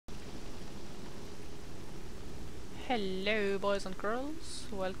Hello boys and girls,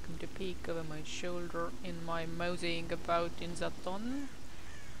 welcome to Peek Over My Shoulder in my moseying about in Zaton.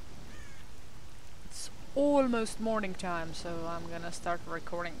 It's almost morning time, so I'm gonna start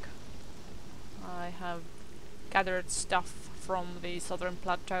recording. I have gathered stuff from the southern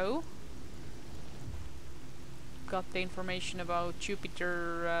plateau. Got the information about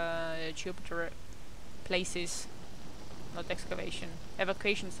Jupiter places, not excavation,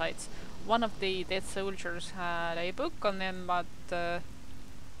 evacuation sites. One of the dead soldiers had a book on them, but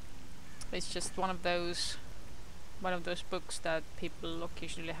it's just one of those books that people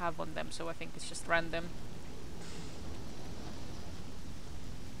occasionally have on them, so I think it's just random.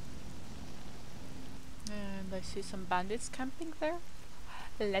 And I see some bandits camping there.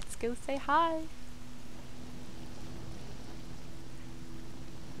 Let's go say hi.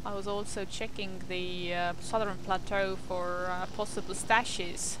 I was also checking the southern plateau for possible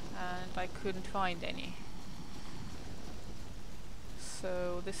stashes, and I couldn't find any.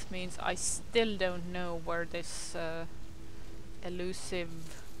 So this means I still don't know where this elusive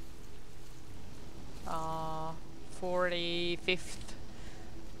 45th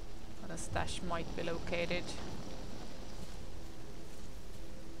stash might be located.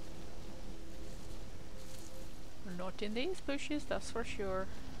 Not in these bushes, that's for sure.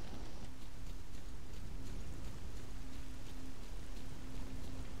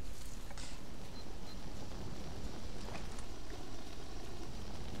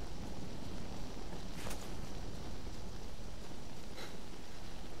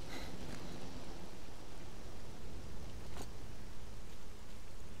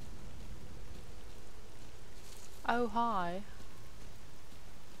 Oh, hi.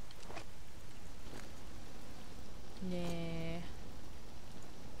 Nah.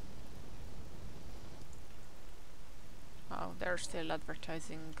 Oh, they're still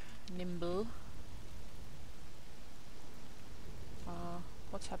advertising Nimble.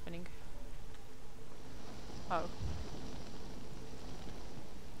 What's happening? Oh.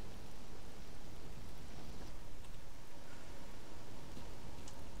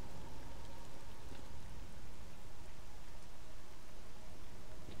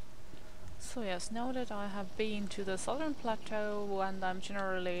 So yes, now that I have been to the southern plateau and I'm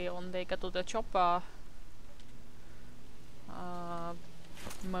generally on the get to the choppa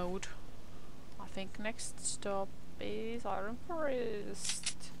mode, I think next stop is Iron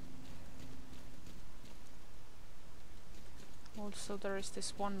Forest. Also there is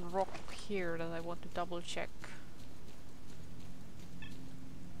this one rock here that I want to double check.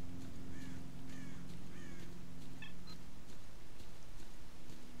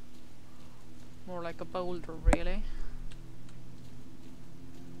 More like a boulder, really.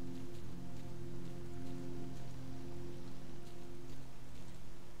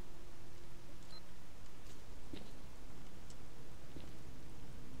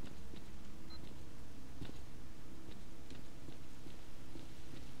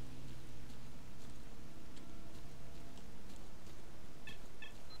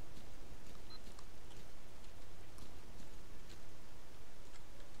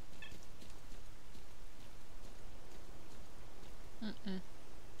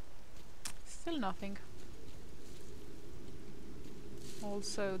 Still nothing.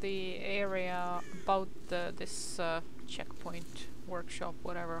 Also the area about this checkpoint workshop,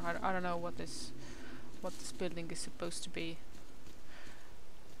 whatever, I don't know what this building is supposed to be.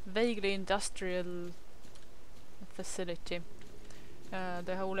 Vaguely industrial facility.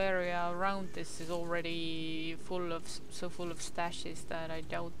 The whole area around this is already full of stashes that I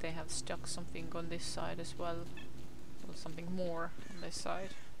doubt they have stuck something on this side as well, or something more on this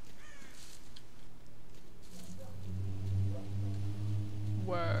side.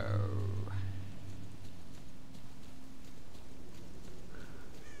 Whoa.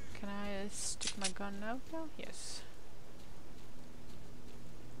 Can I stick my gun out now? Yes.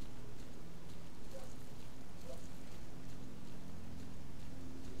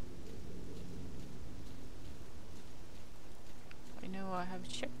 I know I have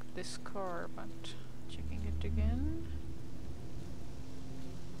checked this car, but checking it again.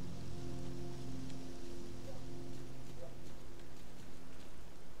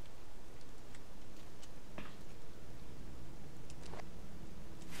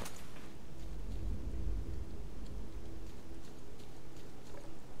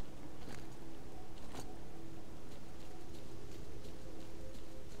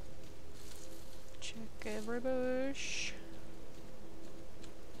 Check every bush.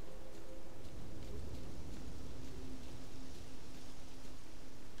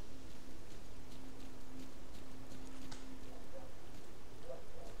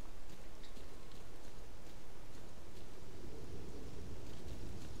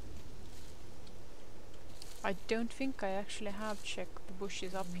 I don't think I actually have checked the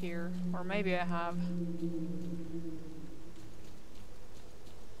bushes up here, or maybe I have.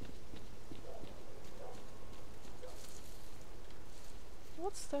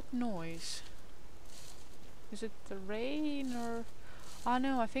 What's that noise? Is it the rain or... Ah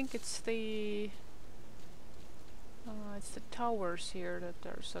no, I think it's the towers here that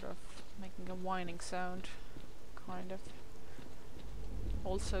are sort of making a whining sound, kind of.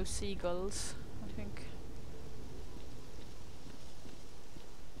 Also seagulls, I think.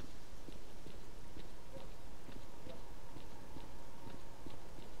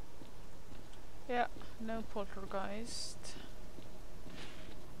 Yeah, no poltergeist.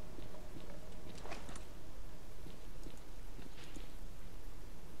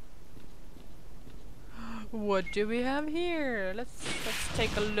 What do we have here? Let's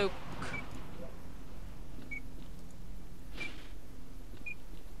take a look.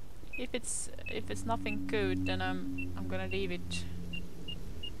 If it's nothing good, then I'm gonna leave it.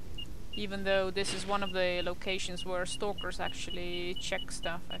 Even though this is one of the locations where stalkers actually check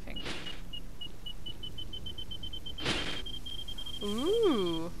stuff, I think.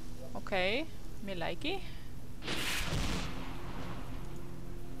 Ooh, okay, me likey.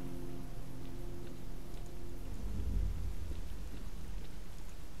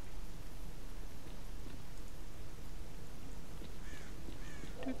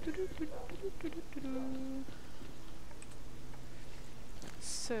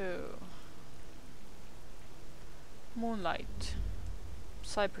 So, moonlight,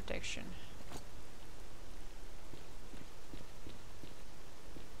 side protection.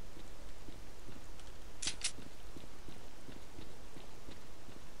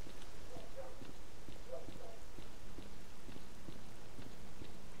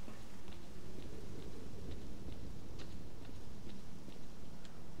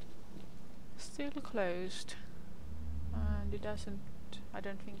 Still closed, and it doesn't. I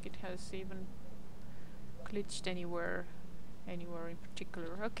don't think it has even glitched anywhere in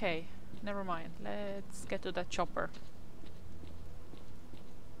particular. Okay, never mind. Let's get to that chopper.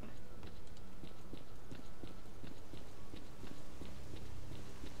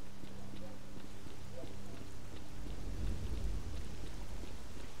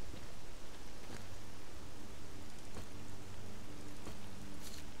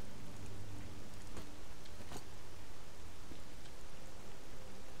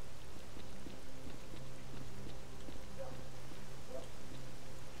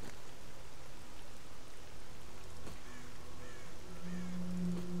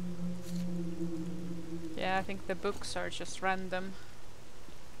 Yeah, I think the books are just random.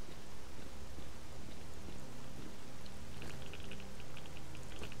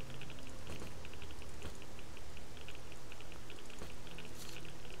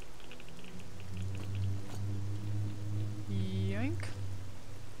 Yoink.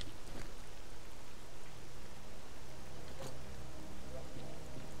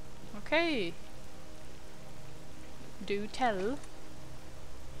 Okay. Do tell.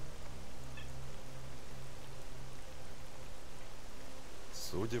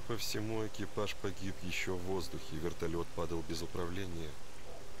 Судя по всему, экипаж погиб еще в воздухе, вертолет падал без управления.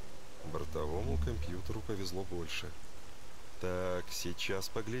 Бортовому компьютеру повезло больше. Так, сейчас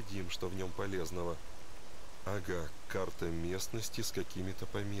поглядим, что в нем полезного. Ага, карта местности с какими-то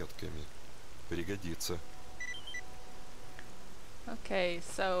пометками. Пригодится. Okay,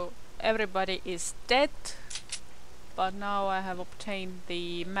 so everybody is dead, but now I have obtained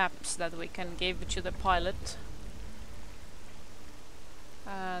the maps that we can give to the pilot.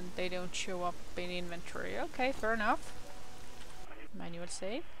 And they don't show up in inventory. Okay, fair enough. Manual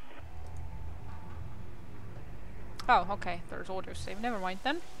save. Oh, okay, there's auto save. Never mind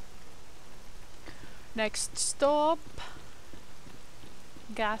then. Next stop.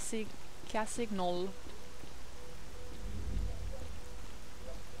 Gasignol.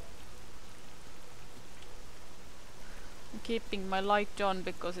 I'm keeping my light on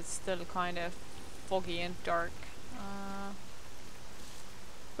because it's still kind of foggy and dark.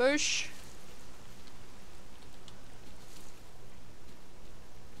 Bush.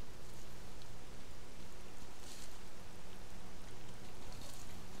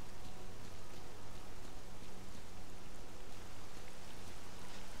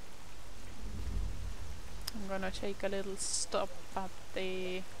 I'm gonna take a little stop at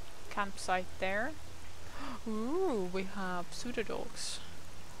the campsite there. Ooh, we have pseudo dogs.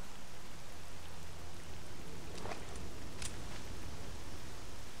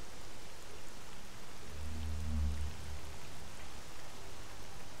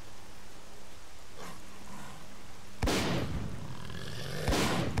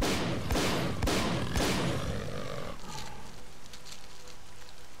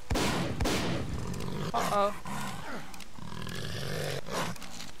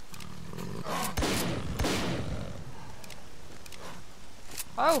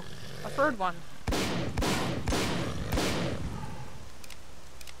 Oh, a third one.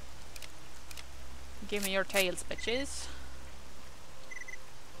 Give me your tails, bitches.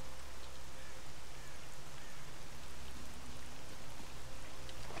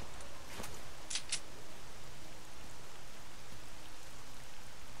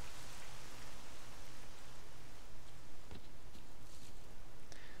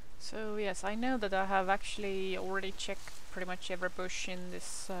 So yes, I know that I have actually already checked pretty much every bush in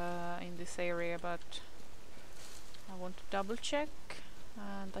this area, but I want to double check.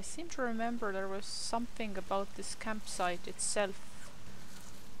 And I seem to remember there was something about this campsite itself,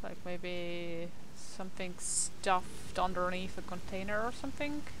 like maybe something stuffed underneath a container or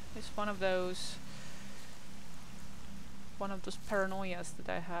something. It's one of those paranoias that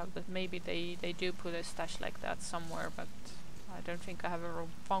I have, that maybe they do put a stash like that somewhere, but I don't think I have ever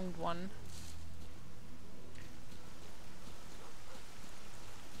found one.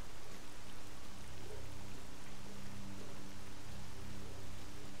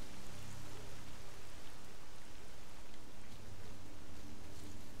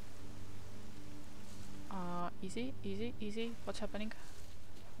 Easy, easy, easy. What's happening?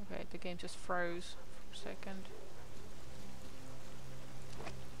 Okay, the game just froze for a second.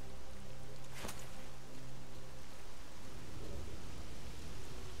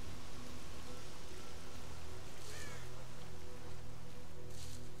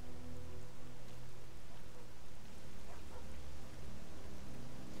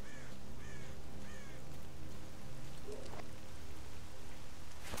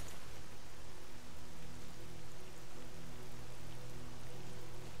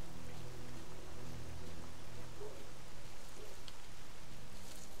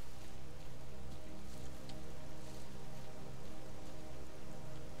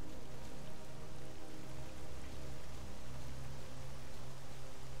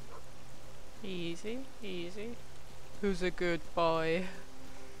 Easy, easy. Who's a good boy?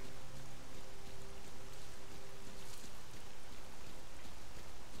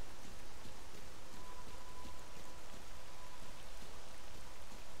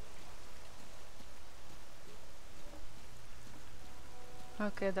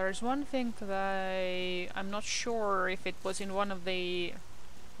 Okay, there's one thing that I'm not sure if it was in one of the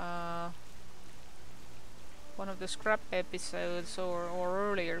scrap episodes or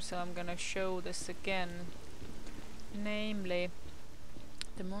earlier, so I'm gonna show this again. Namely,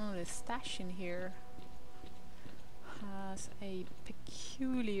 the monolith stash in here has a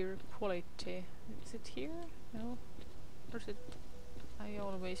peculiar quality. Is it here? No? Or is it? I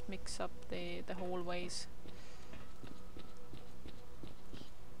always mix up the hallways.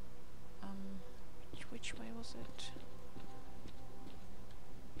 Which way was it?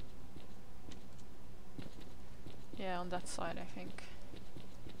 Yeah, on that side, I think.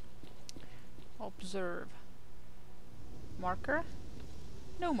 Observe. Marker?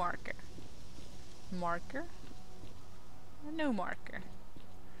 No marker. Marker? No marker.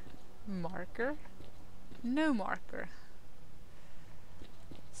 Marker? No marker.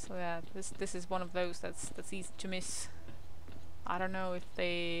 So yeah, this is one of those that's easy to miss. I don't know if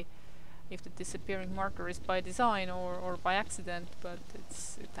the disappearing marker is by design or by accident, but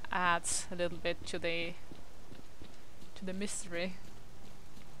it adds a little bit to the mystery.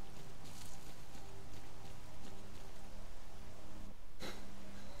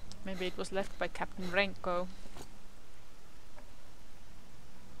 Maybe it was left by Captain Renko.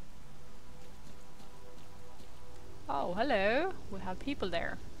 Oh, hello! We have people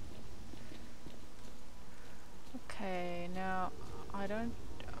there. Okay, now I don't...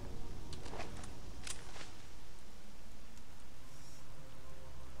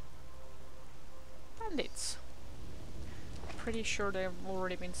 Bandits. Pretty sure they've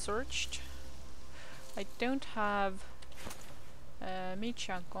already been searched. I don't have meat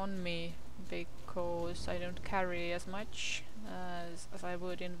chunk on me because I don't carry as much as I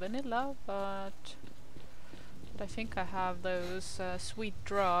would in vanilla, but I think I have those sweet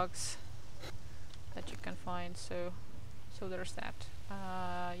drugs that you can find, so there's that.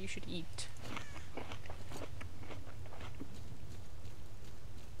 You should eat.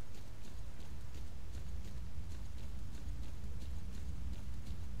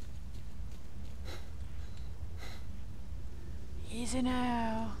 Easy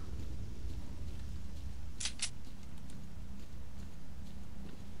now.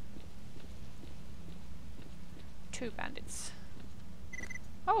 Two bandits.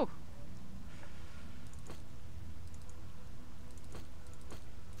 Oh!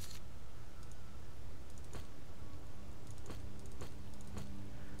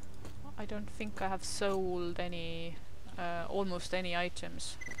 I don't think I have sold any almost any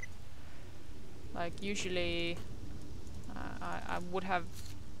items. Like usually I would have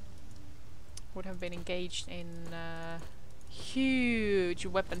been engaged in huge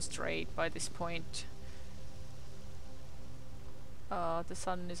weapons trade by this point. The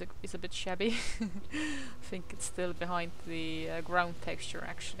sun is a bit shabby. I think it's still behind the ground texture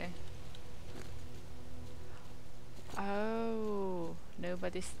actually. Oh,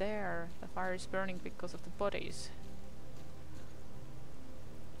 nobody's there. The fire is burning because of the bodies.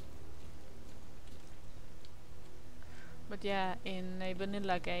 But yeah, in a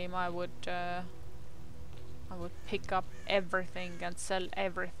vanilla game I would pick up everything and sell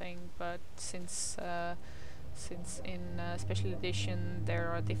everything, but since in special edition there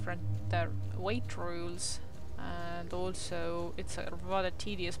are different weight rules, and also it's a rather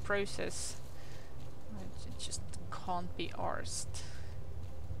tedious process, it just can't be arsed.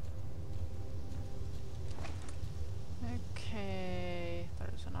 Okay,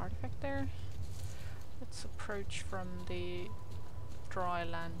 there's an artifact there. Let's approach from the dry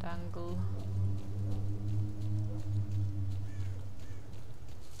land angle.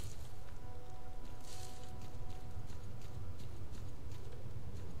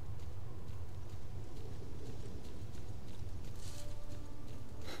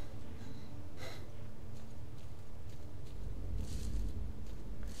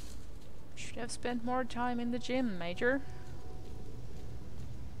 Should have spent more time in the gym, Major.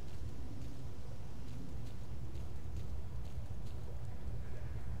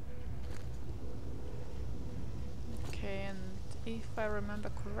 Okay, and if I remember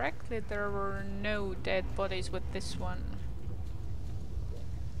correctly, there were no dead bodies with this one.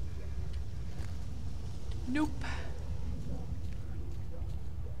 Nope.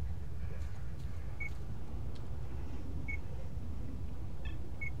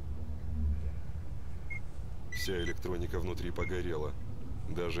 Вся электроника внутри погорела.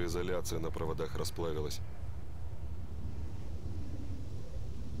 Даже изоляция на проводах расплавилась.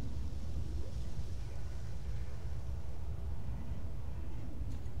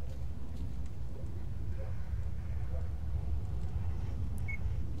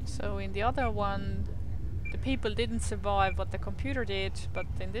 So in the other one, the people didn't survive what the computer did, but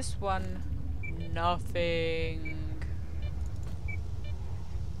in this one, nothing.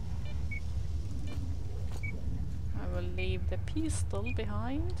 I will leave the pistol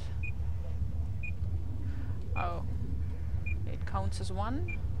behind. Oh, it counts as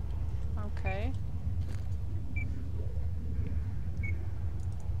one? Okay.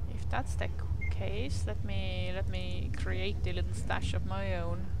 If that's the case, let me create a little stash of my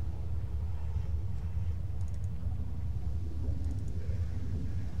own.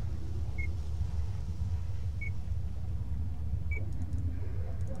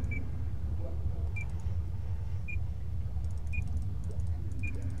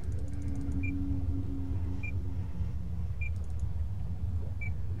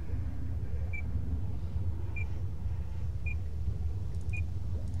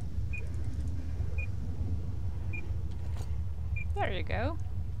 There you go.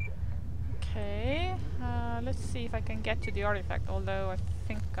 Okay, let's see if I can get to the artifact, although I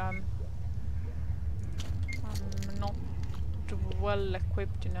think I'm not well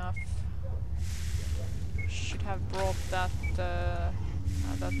equipped enough. Should have brought that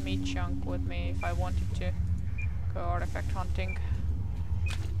meat chunk with me if I wanted to go artifact hunting.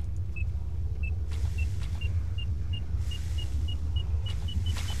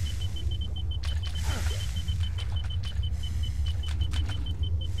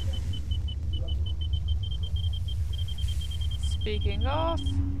 Speaking of,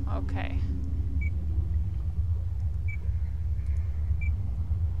 okay.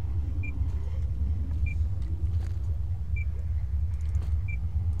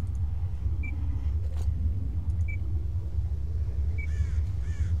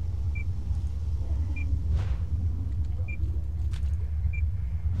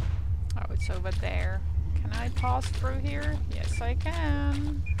 Oh, it's over there. Can I pass through here? Yes, I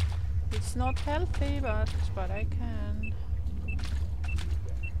can. It's not healthy, but I can.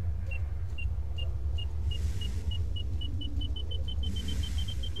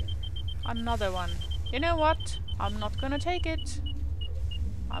 Another one. You know what? I'm not gonna take it.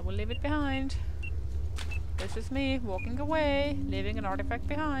 I will leave it behind. This is me walking away, leaving an artifact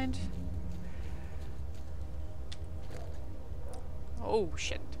behind. Oh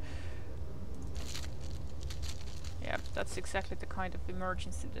shit. Yeah, that's exactly the kind of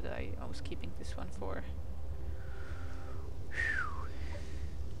emergency that I was keeping this one for. Whew.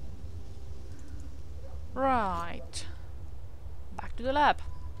 Right. Back to the lab.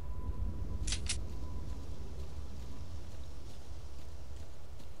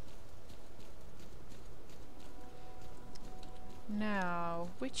 Now,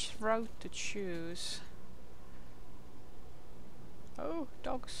 which route to choose? Oh,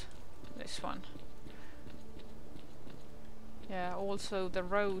 dogs. This one. Yeah, also the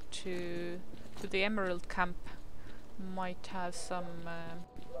road to the Emerald Camp might have some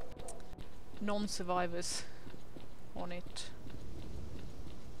non-survivors on it.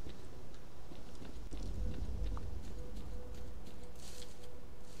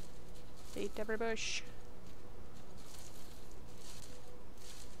 Eat every bush.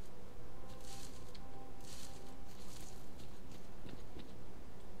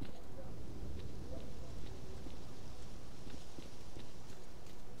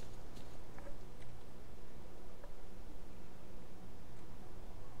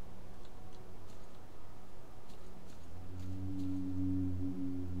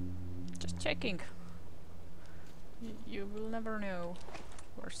 Just checking. You will never know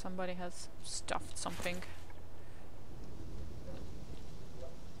where somebody has stuffed something.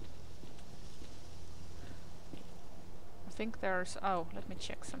 I think there's... oh, let me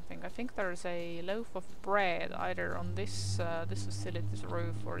check something. I think there's a loaf of bread either on this this facility's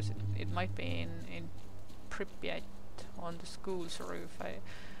roof, or is it might be in Pripyat on the school's roof.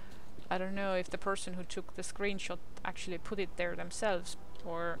 I don't know if the person who took the screenshot actually put it there themselves,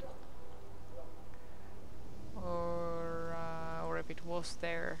 or if it was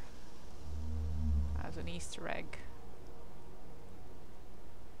there as an Easter egg.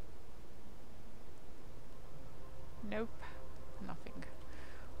 Nope, nothing.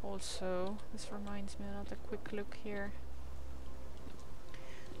 Also, this reminds me, another quick look here.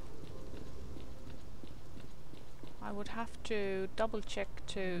 I would have to double check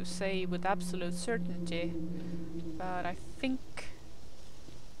to say with absolute certainty, but I think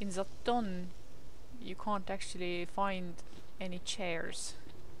in Zaton you can't actually find any chairs.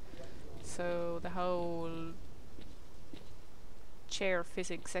 So the whole chair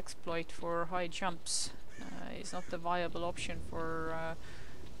physics exploit for high jumps is not a viable option for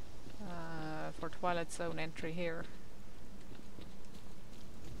Twilight Zone entry here.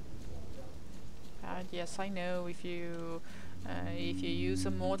 And yes, I know if you use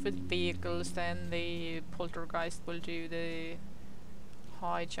a mod with vehicles, then the poltergeist will do the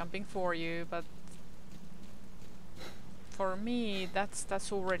high jumping for you, but for me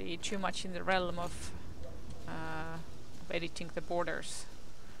that's already too much in the realm of editing the borders.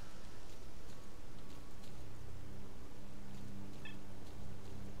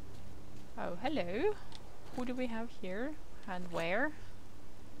 Oh, hello. Who do we have here? And where?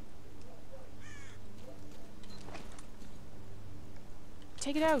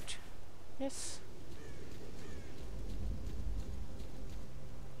 Take it out! Yes.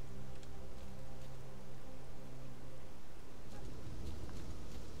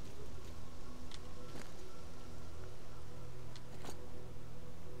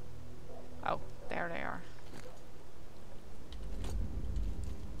 Oh, there they are.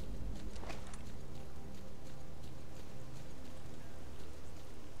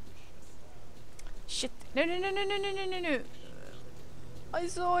 Shit! No, no, no, no, no, no, no, no, no! I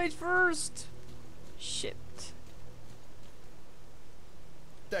saw it first! Shit.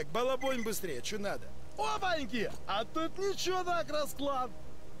 Так, балабонь быстрее, что надо? Опаньки! А тут ничего так расклад!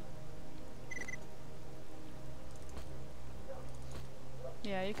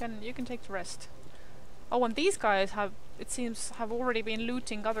 Yeah, you can take the rest. Oh, and these guys have, it seems, have already been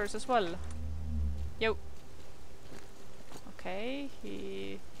looting others as well. Yo. Okay,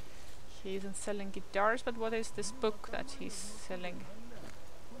 he isn't selling guitars, but what is this book that he's selling?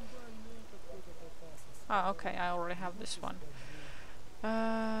 Ah, okay, I already have this one.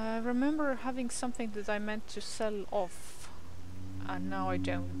 I remember having something that I meant to sell off, and now I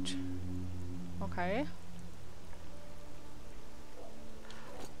don't. Okay.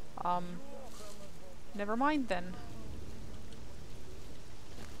 Never mind then.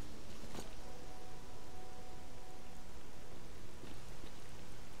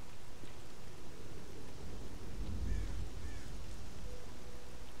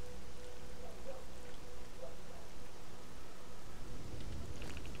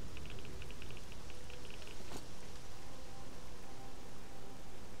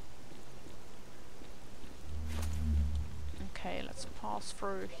 Okay, let's pass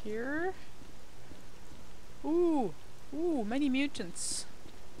through here. Ooh! Ooh, many mutants!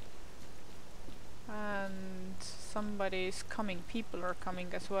 And somebody's coming, people are coming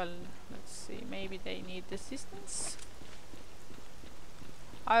as well. Let's see, maybe they need assistance?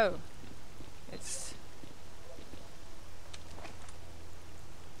 Oh! It's...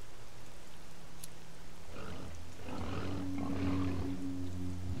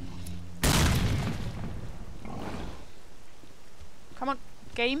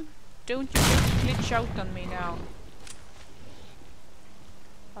 Game, don't you glitch out on me now.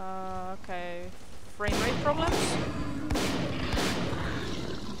 Okay. Frame rate problems?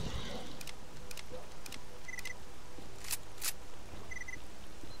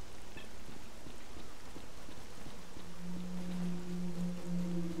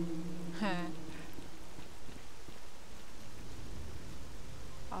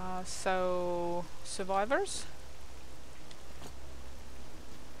 So... survivors?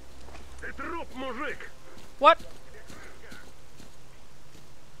 What?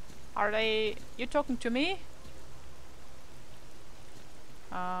 Are they... you talking to me?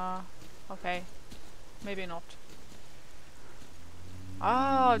 Okay. Maybe not.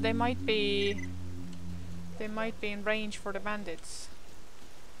 Oh, they might be... they might be in range for the bandits.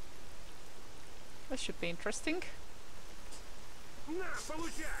 That should be interesting.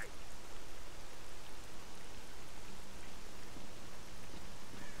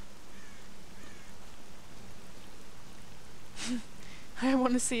 I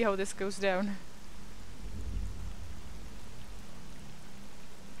want to see how this goes down.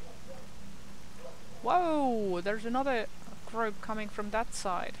 Whoa! There's another group coming from that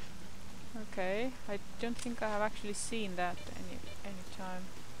side. Okay, I don't think I have actually seen that any time.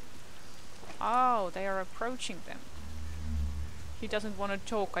 Oh, they are approaching them. He doesn't want to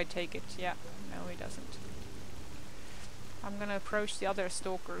talk, I take it. Yeah, no he doesn't. I'm gonna approach the other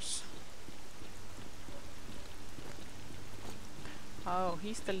stalkers. Oh,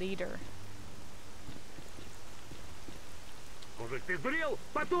 he's the leader. Мужик, ты сдурел?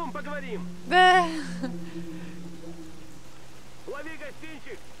 Потом поговорим. Лови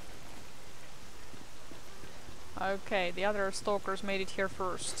гостинчик. Okay, the other stalkers made it here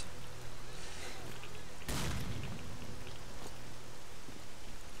first.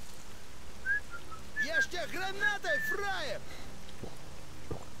 Ешьте гранатой, фраер!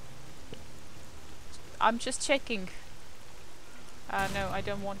 I'm just checking. No, I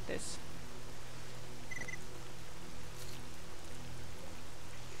don't want this.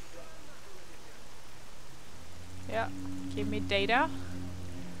 Yeah, give me data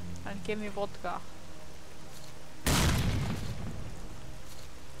and give me vodka.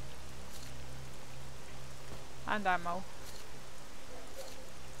 And ammo.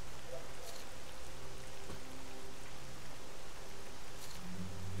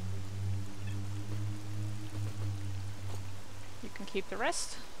 You can keep the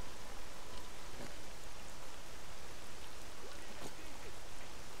rest.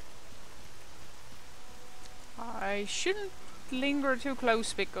 I shouldn't linger too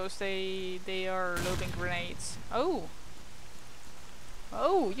close because they are loading grenades. Oh!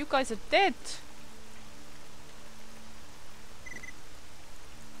 Oh, you guys are dead!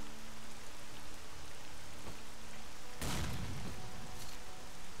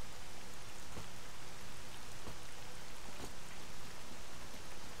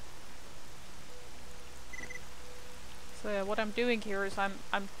 So yeah, what I'm doing here is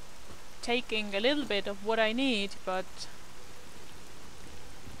I'm taking a little bit of what I need, but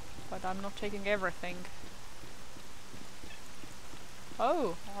I'm not taking everything.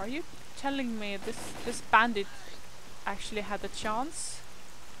 Oh, are you telling me this bandit actually had a chance?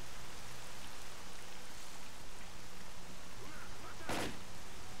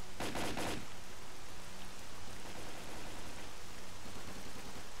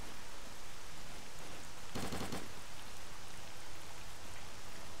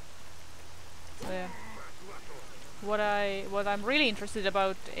 What I'm really interested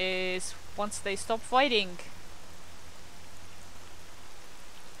about is once they stop fighting.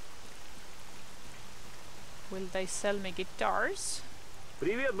 Will they sell me guitars?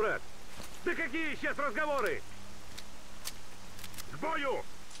 Привет, брат. Да какие сейчас разговоры? К бою!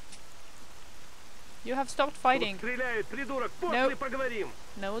 You have stopped fighting. Тут стреляет придурок. После поговорим.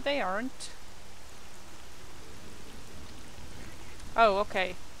 No, they aren't. Oh,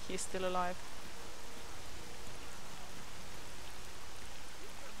 okay. He's still alive.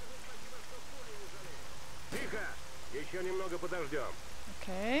 Тихо. Еще немного подождем.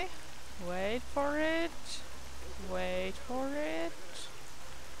 Okay. Wait for it. Wait for it.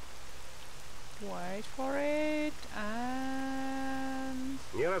 Wait for it. And...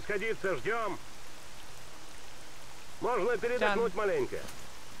 Не расходиться, ждем. Можно передохнуть маленько.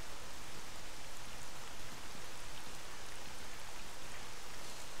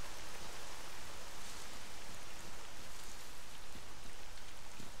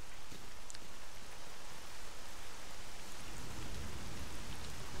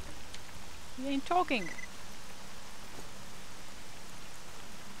 He ain't talking.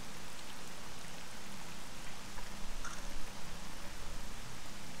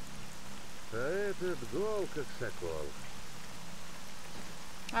 этот гол как сокол.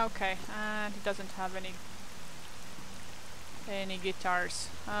 Okay, and he doesn't have any guitars.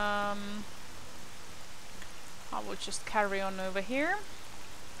 I will just carry on over here.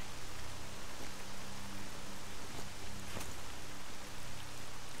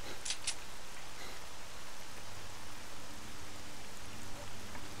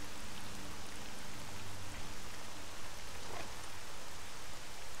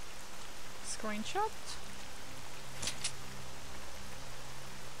 Screenshot.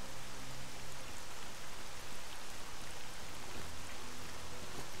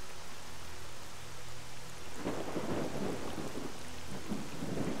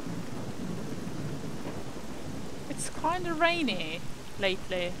 It's kind of rainy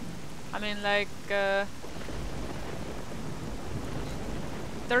lately. I mean, like,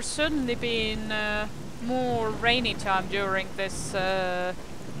 there's certainly been more rainy time during this,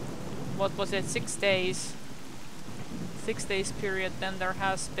 what was it, 6 days? 6 days period than there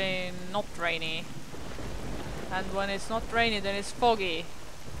has been not rainy. And when it's not rainy, then it's foggy.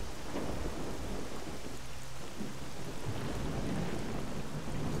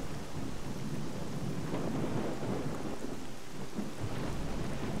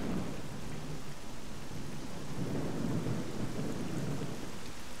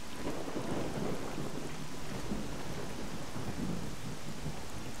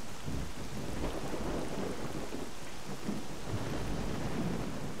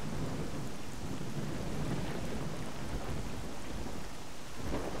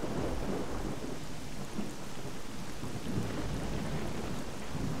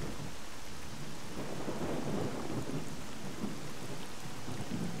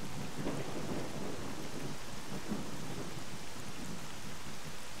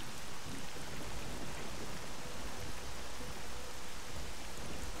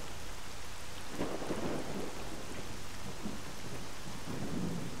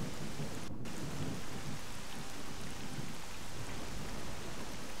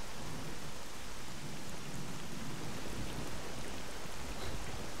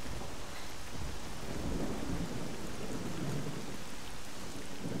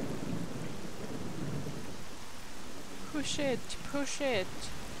 Push it, push it.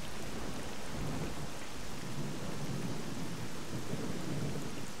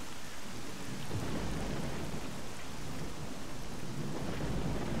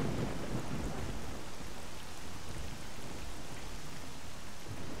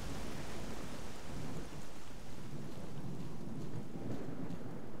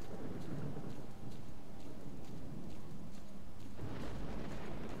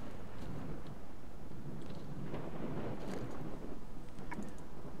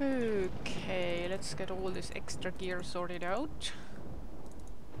 Okay, let's get all this extra gear sorted out.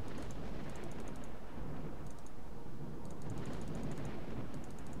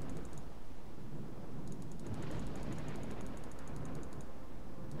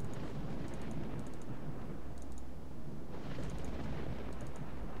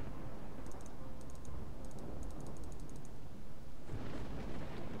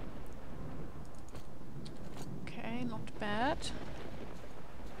 Okay, not bad.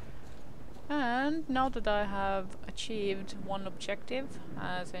 And now that I have achieved one objective,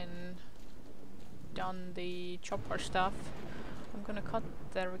 as in done the chopper stuff, I'm gonna cut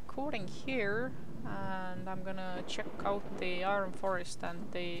the recording here, and I'm gonna check out the iron forest and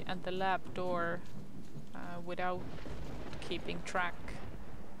the lab door without keeping track.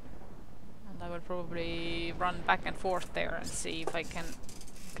 And I will probably run back and forth there and see if I can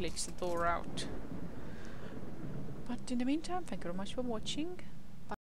glitch the door out. But in the meantime, thank you very much for watching.